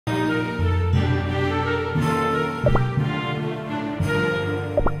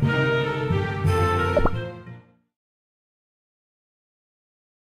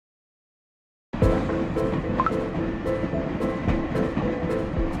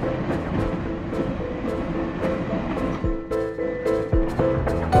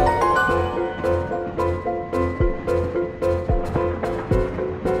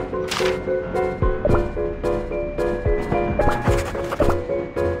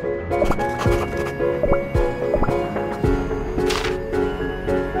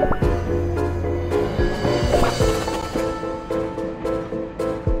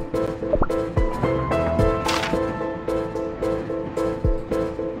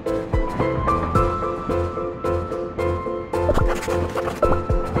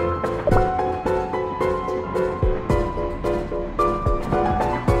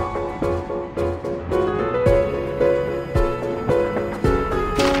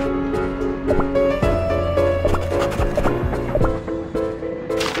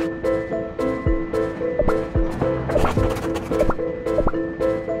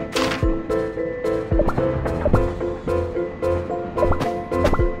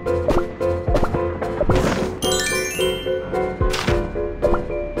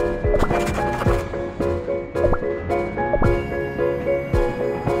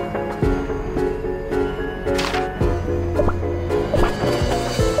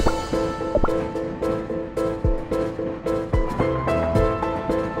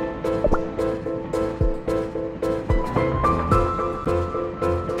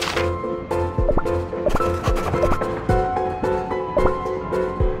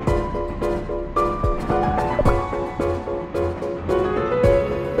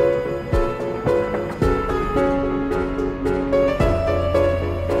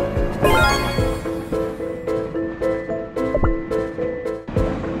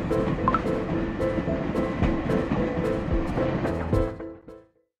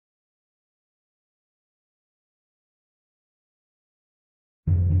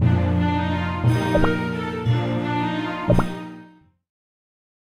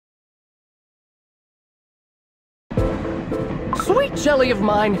Sweet jelly of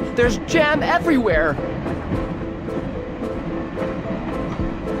mine, there's jam everywhere!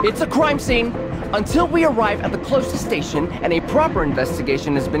 It's a crime scene. Until we arrive at the closest station and a proper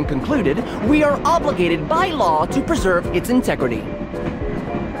investigation has been concluded, we are obligated by law to preserve its integrity.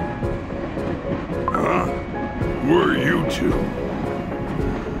 Huh? Who are you two?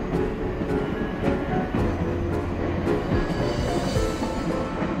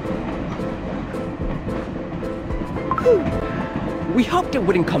 We hoped it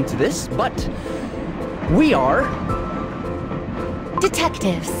wouldn't come to this, but we are...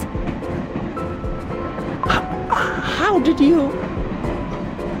 detectives. How did you...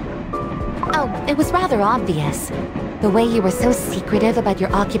 Oh, it was rather obvious. The way you were so secretive about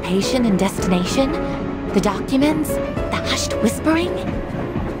your occupation and destination, the documents, the hushed whispering.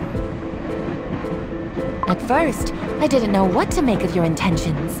 At first, I didn't know what to make of your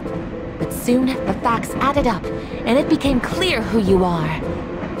intentions. But soon, the facts added up, and it became clear who you are.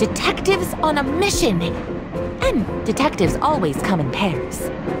 Detectives on a mission! And detectives always come in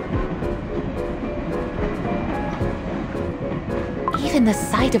pairs. Even the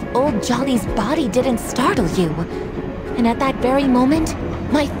sight of old Jolly's body didn't startle you. And at that very moment,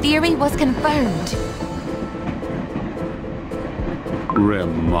 my theory was confirmed.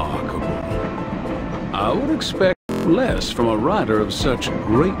 Remarkable. I would expect less from a writer of such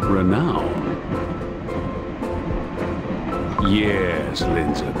great renown. Yes,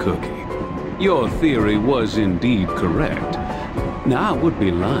 Linza Cookie. Your theory was indeed correct. Now, I would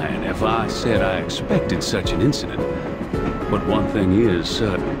be lying if I said I expected such an incident. But one thing is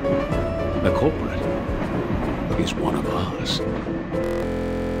certain. The culprit is one of us.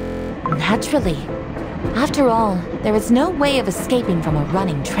 Naturally. After all, there is no way of escaping from a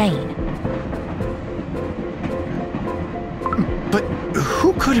running train. But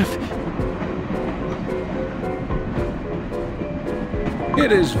who could have...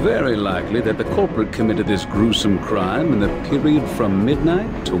 It is very likely that the culprit committed this gruesome crime in the period from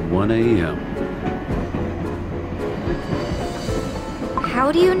midnight to 1 a.m.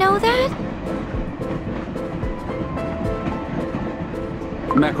 How do you know that?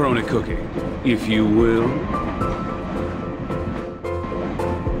 Macaroni Cookie, if you will.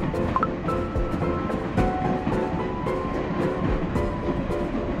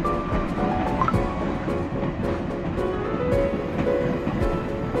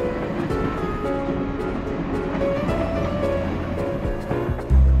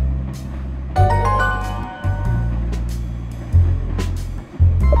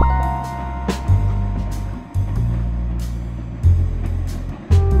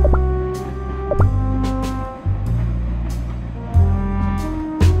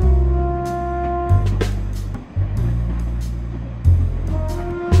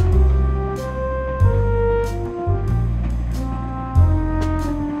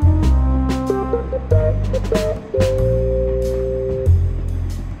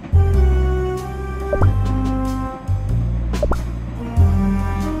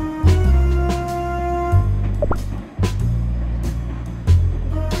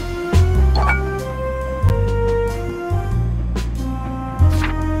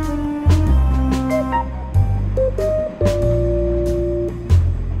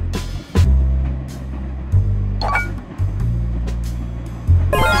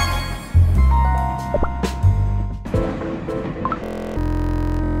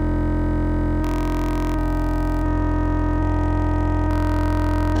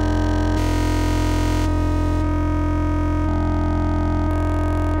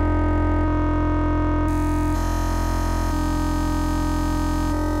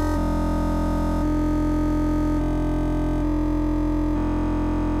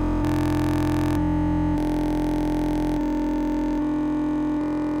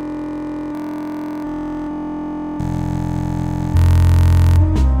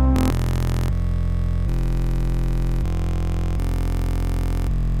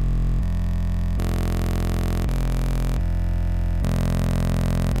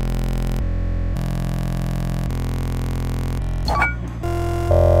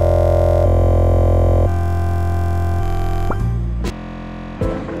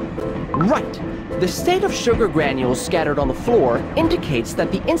 The state of sugar granules scattered on the floor indicates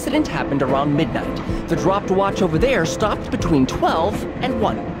that the incident happened around midnight. The dropped watch over there stopped between 12 and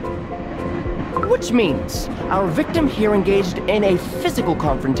 1. Which means our victim here engaged in a physical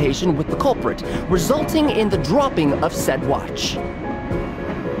confrontation with the culprit, resulting in the dropping of said watch.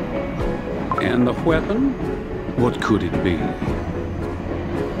 And the weapon? What could it be?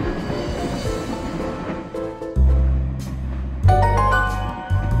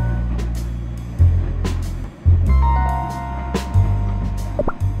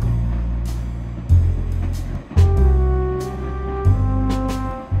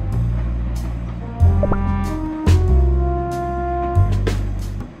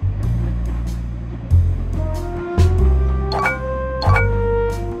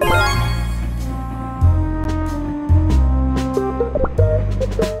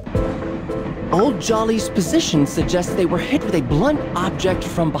 Old Jolly's position suggests they were hit with a blunt object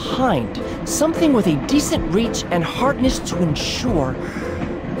from behind. Something with a decent reach and hardness to ensure...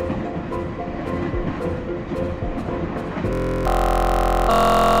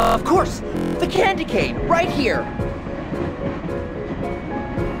 Of course! The candy cane! Right here!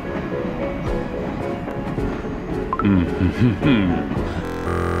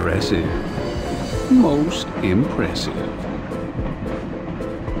 Impressive. Most impressive.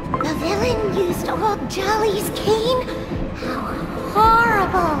 The villain used Old Jolly's cane? How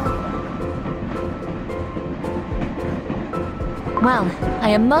horrible! Well, I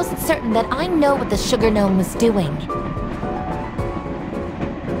am most certain that I know what the sugar gnome was doing.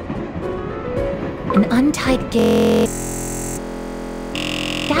 An untied gaze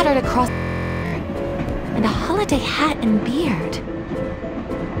scattered across, and a holiday hat and beard.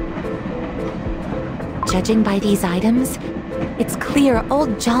 Judging by these items, it's clear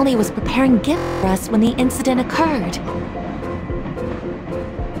Old Jolly was preparing gifts for us when the incident occurred.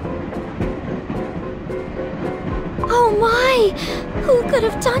 Oh my! Who could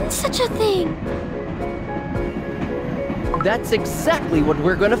have done such a thing? That's exactly what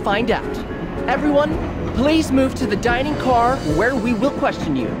we're gonna find out. Everyone, please move to the dining car where we will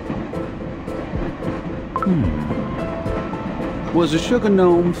question you. Was the sugar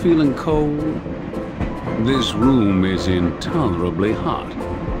gnome feeling cold? This room is intolerably hot.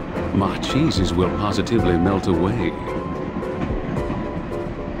 My cheeses will positively melt away.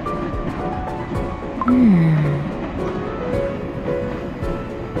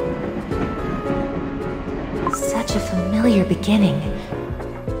 Such a familiar beginning.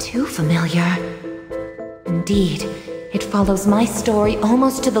 Too familiar. Indeed, it follows my story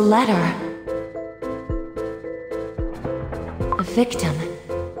almost to the letter. A victim,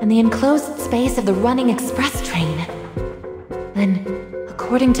 in the enclosed space of the running express train. Then,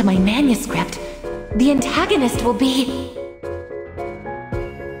 according to my manuscript, the antagonist will be...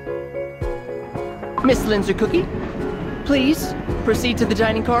 Miss Linzer Cookie, please proceed to the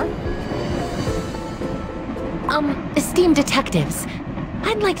dining car. Esteemed detectives,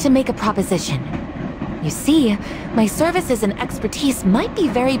 I'd like to make a proposition. You see, my services and expertise might be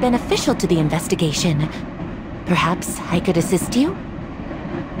very beneficial to the investigation. Perhaps I could assist you?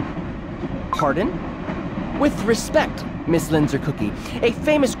 Pardon? With respect, Miss Linzer Cookie, a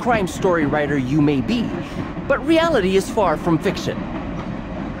famous crime story writer you may be, but reality is far from fiction.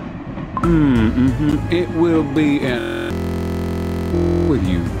 It will be with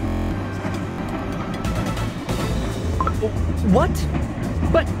you. What?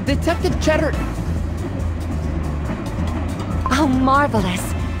 But Detective Cheddar... Oh, marvelous.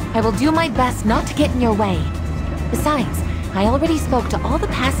 I will do my best not to get in your way. Besides, I already spoke to all the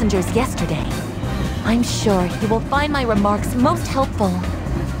passengers yesterday. I'm sure you will find my remarks most helpful.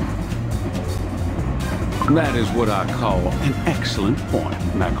 That is what I call an excellent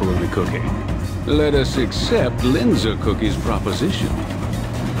point, Macaroni Cookie. Let us accept Linzer Cookie's proposition.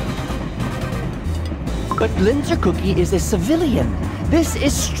 But Linzer Cookie is a civilian. This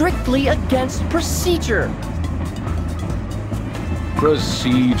is strictly against procedure.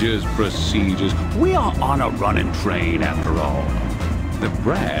 Procedures. We are on a running train after all. The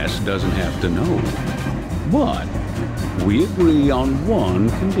brass doesn't have to know. But we agree on one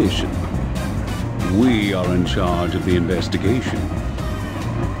condition. We are in charge of the investigation.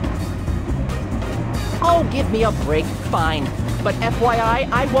 Oh, give me a break, fine. But FYI,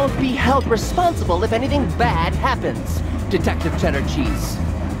 I won't be held responsible if anything bad happens, Detective Cheddar Cheese.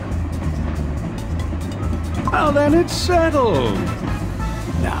 Well, then it's settled.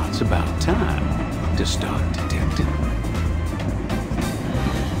 Now it's about time to start detecting.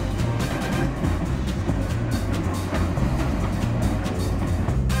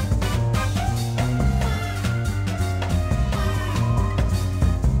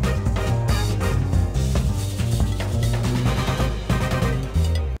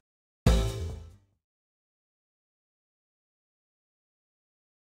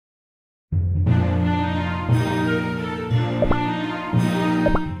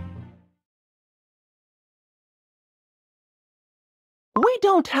 We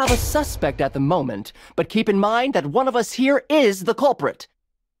don't have a suspect at the moment, but keep in mind that one of us here is the culprit.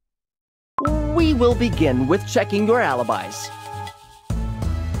 We will begin with checking your alibis.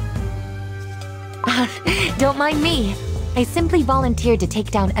 Don't mind me. I simply volunteered to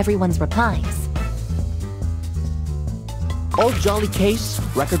take down everyone's replies. Old Jolly case,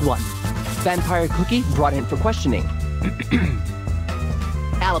 record 1. Vampire Cookie brought in for questioning.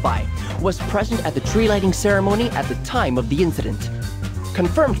 Alibi, was present at the tree lighting ceremony at the time of the incident.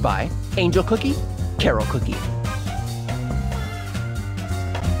 Confirmed by Angel Cookie, Carol Cookie.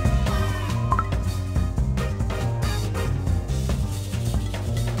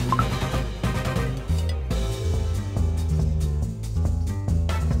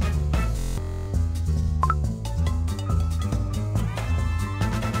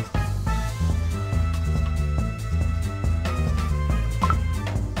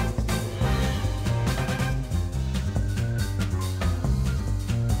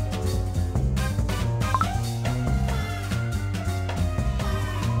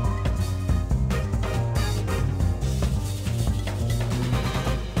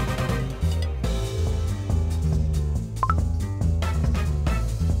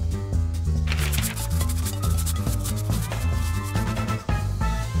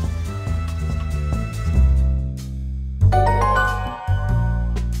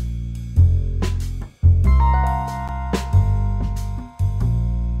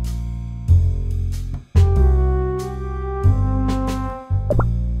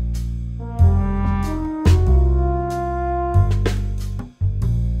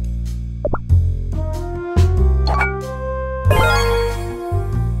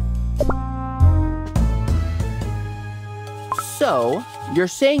 you're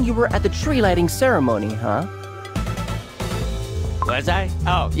saying you were at the tree lighting ceremony, huh? Was I?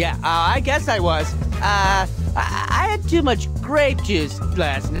 Oh, yeah, I guess I was. I had too much grape juice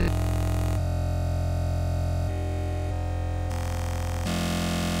last night.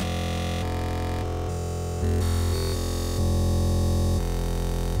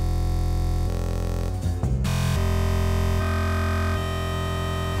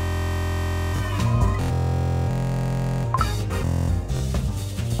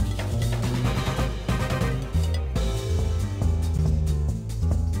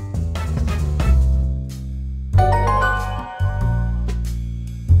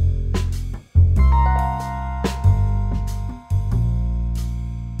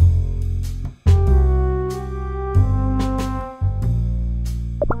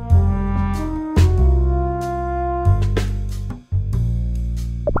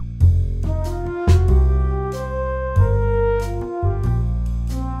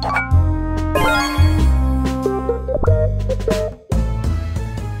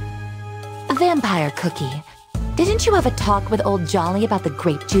 Vampire Cookie, didn't you have a talk with old Jolly about the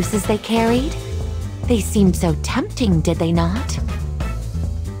grape juices they carried? They seemed so tempting, did they not?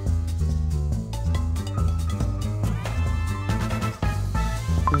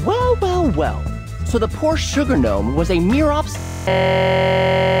 Well, well, well. So the poor sugar gnome was a mere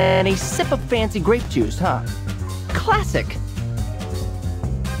and a sip of fancy grape juice, huh? Classic.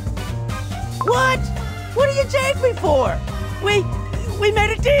 What? What do you take me for? We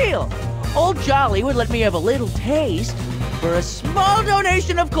made a deal. Old Jolly would let me have a little taste for a small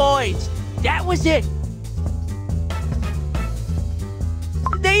donation of coins. That was it.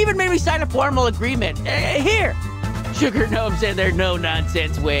 They even made me sign a formal agreement. Here, sugar gnomes and their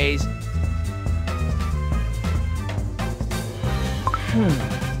no-nonsense ways.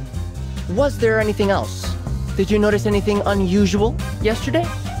 Was there anything else? Did you notice anything unusual yesterday?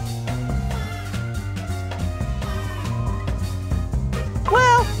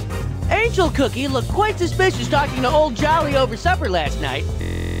 Well, Angel Cookie looked quite suspicious talking to old Jolly over supper last night.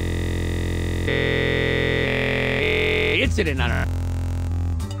 Incident on her.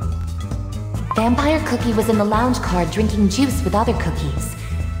 Vampire Cookie was in the lounge car drinking juice with other cookies.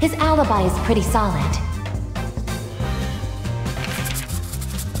 His alibi is pretty solid.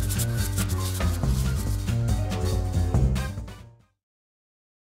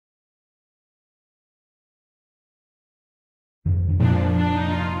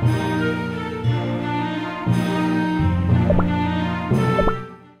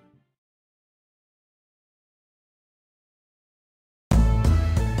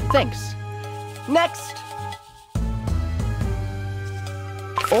 Thanks. Next!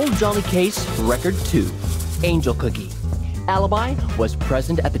 Old Jolly Case, Record 2. Angel Cookie. Alibi was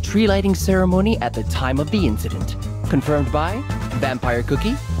present at the tree lighting ceremony at the time of the incident. Confirmed by Vampire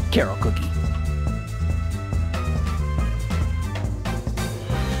Cookie, Carol Cookie.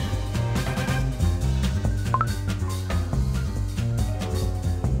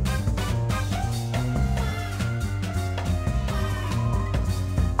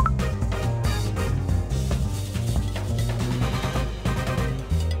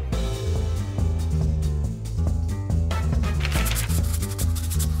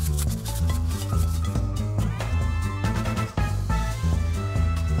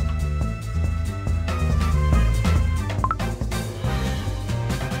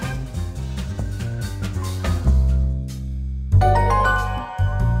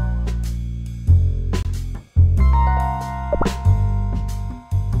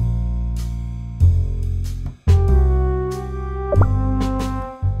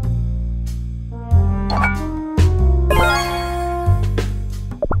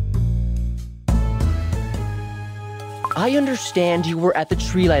 I understand you were at the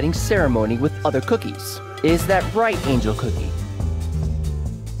tree lighting ceremony with other cookies. Is that right, Angel Cookie?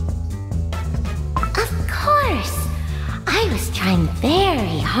 Of course. I was trying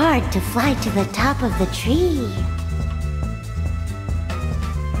very hard to fly to the top of the tree.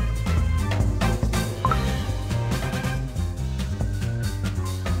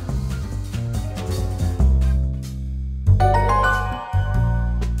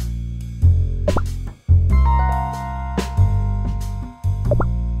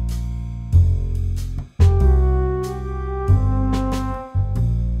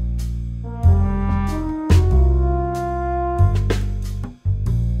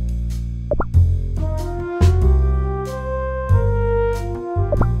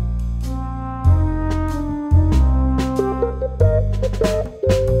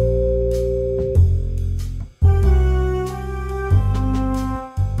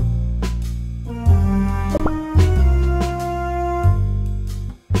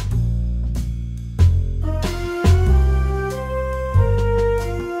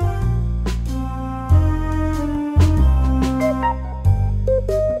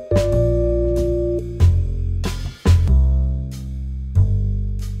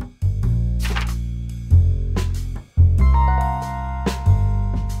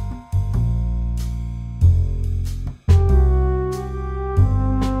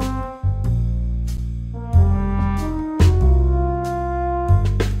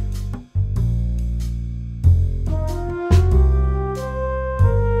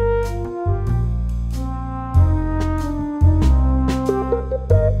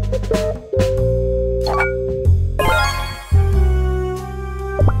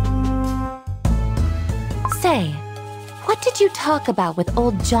 talk about with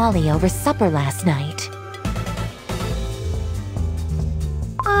Old Jolly over supper last night?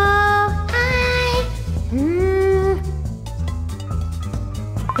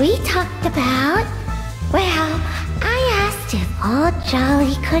 We talked about, well, I asked if Old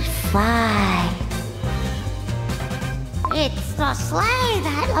Jolly could fly. It's the sleigh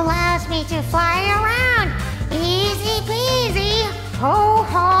that allows me to fly around. Easy peasy, ho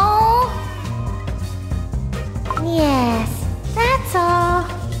ho. Yes, that's all.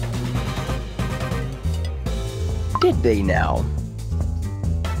 Did they now?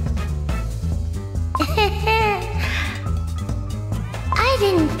 I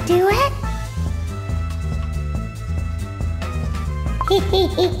didn't do it.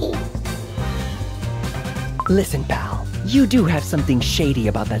 Listen, pal, you do have something shady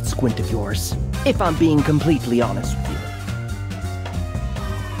about that squint of yours, if I'm being completely honest with you.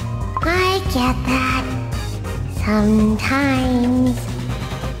 I get that. Sometimes.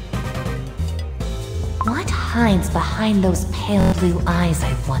 What hides behind those pale blue eyes,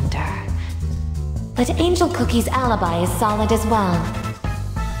 I wonder? But Angel Cookie's alibi is solid as well.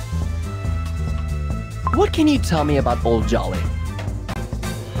 What can you tell me about Old Jolly?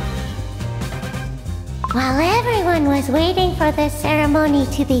 While everyone was waiting for the ceremony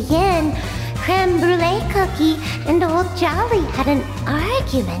to begin, Creme Brulee Cookie and Old Jolly had an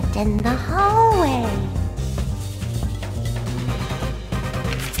argument in the hallway.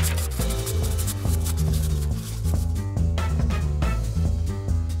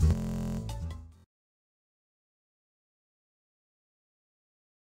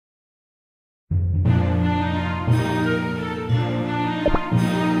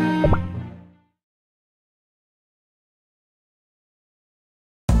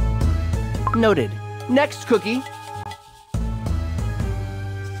 Noted. Next, Cookie.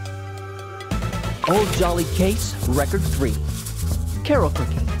 Old Jolly case, record 3. Carol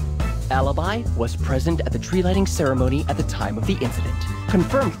Cookie. Alibi was present at the tree lighting ceremony at the time of the incident.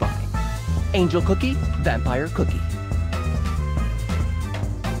 Confirmed by Angel Cookie, Vampire Cookie.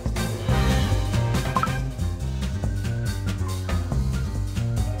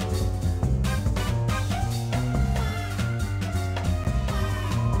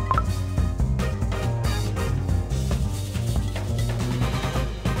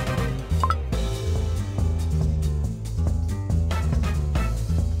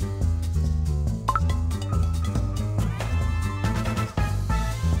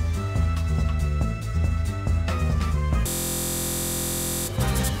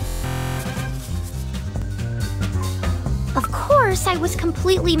 I was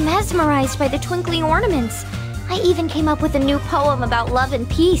completely mesmerized by the twinkling ornaments. I even came up with a new poem about love and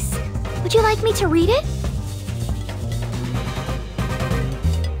peace. Would you like me to read it?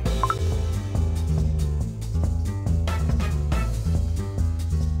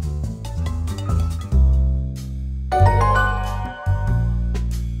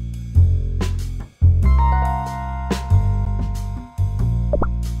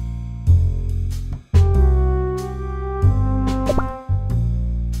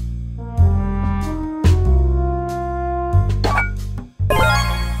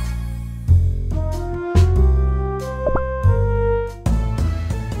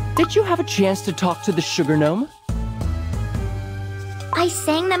 Did you have a chance to talk to the Sugar Gnome? I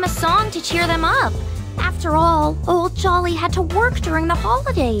sang them a song to cheer them up. After all, Old Jolly had to work during the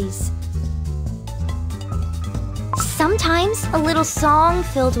holidays. Sometimes a little song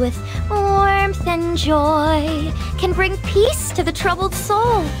filled with warmth and joy can bring peace to the troubled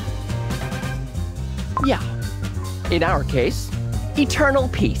soul. Yeah. In our case, eternal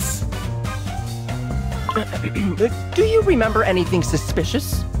peace. Do you remember anything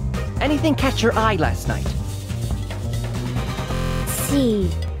suspicious? Anything catch your eye last night?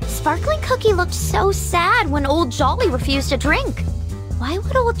 See, Sparkling Cookie looked so sad when Old Jolly refused to drink. Why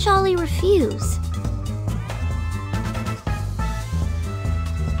would Old Jolly refuse?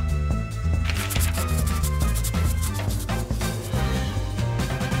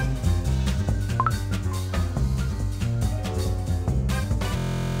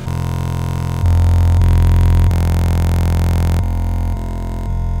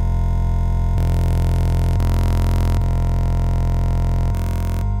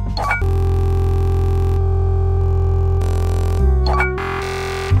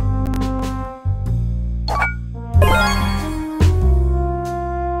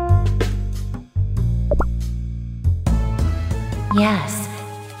 Yes.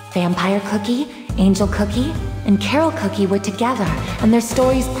 Vampire Cookie, Angel Cookie, and Carol Cookie were together, and their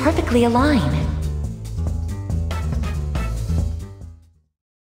stories perfectly align.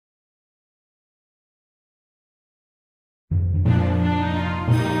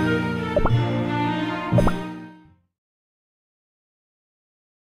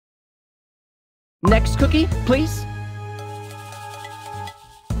 Next cookie, please.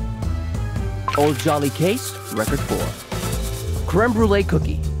 Old Jolly case, record 4. Creme brulee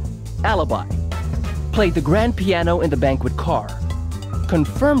cookie. Alibi. Played the grand piano in the banquet car.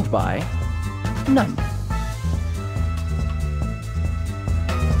 Confirmed by none.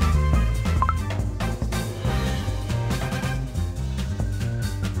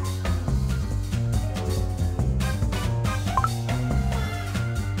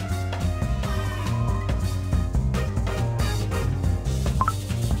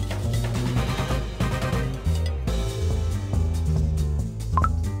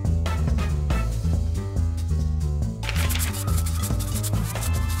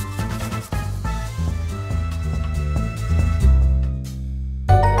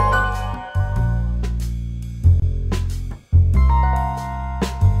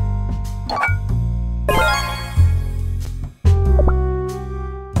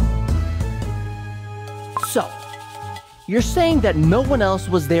 So, you're saying that no one else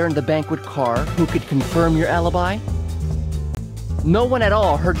was there in the banquet car who could confirm your alibi? No one at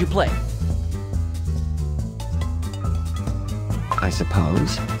all heard you play? I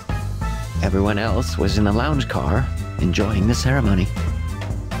suppose. Everyone else was in the lounge car, enjoying the ceremony.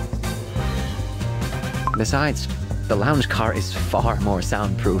 Besides, the lounge car is far more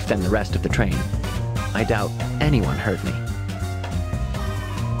soundproof than the rest of the train. I doubt anyone heard me.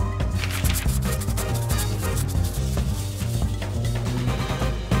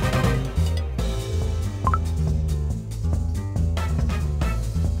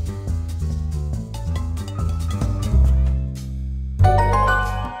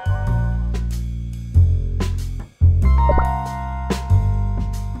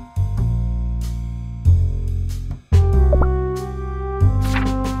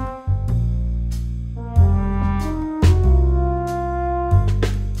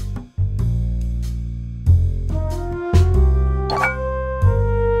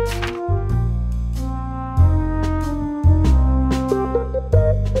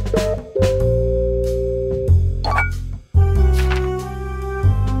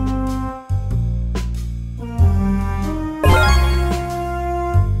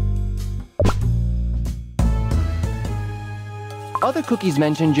 Other cookies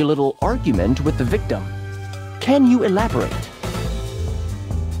mentioned your little argument with the victim. Can you elaborate?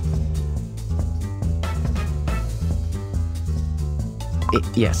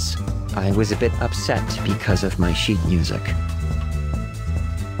 Yes, I was a bit upset because of my sheet music.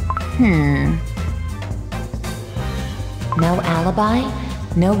 No alibi?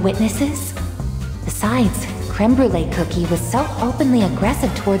 No witnesses? Besides, Creme Brulee Cookie was so openly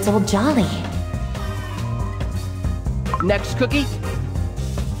aggressive towards old Jolly. Next cookie?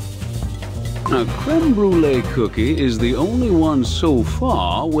 A creme brulee cookie is the only one so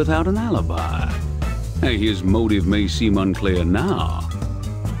far without an alibi. His motive may seem unclear now,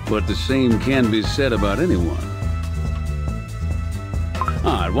 but the same can be said about anyone.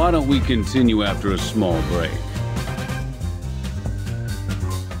 Alright, why don't we continue after a small break?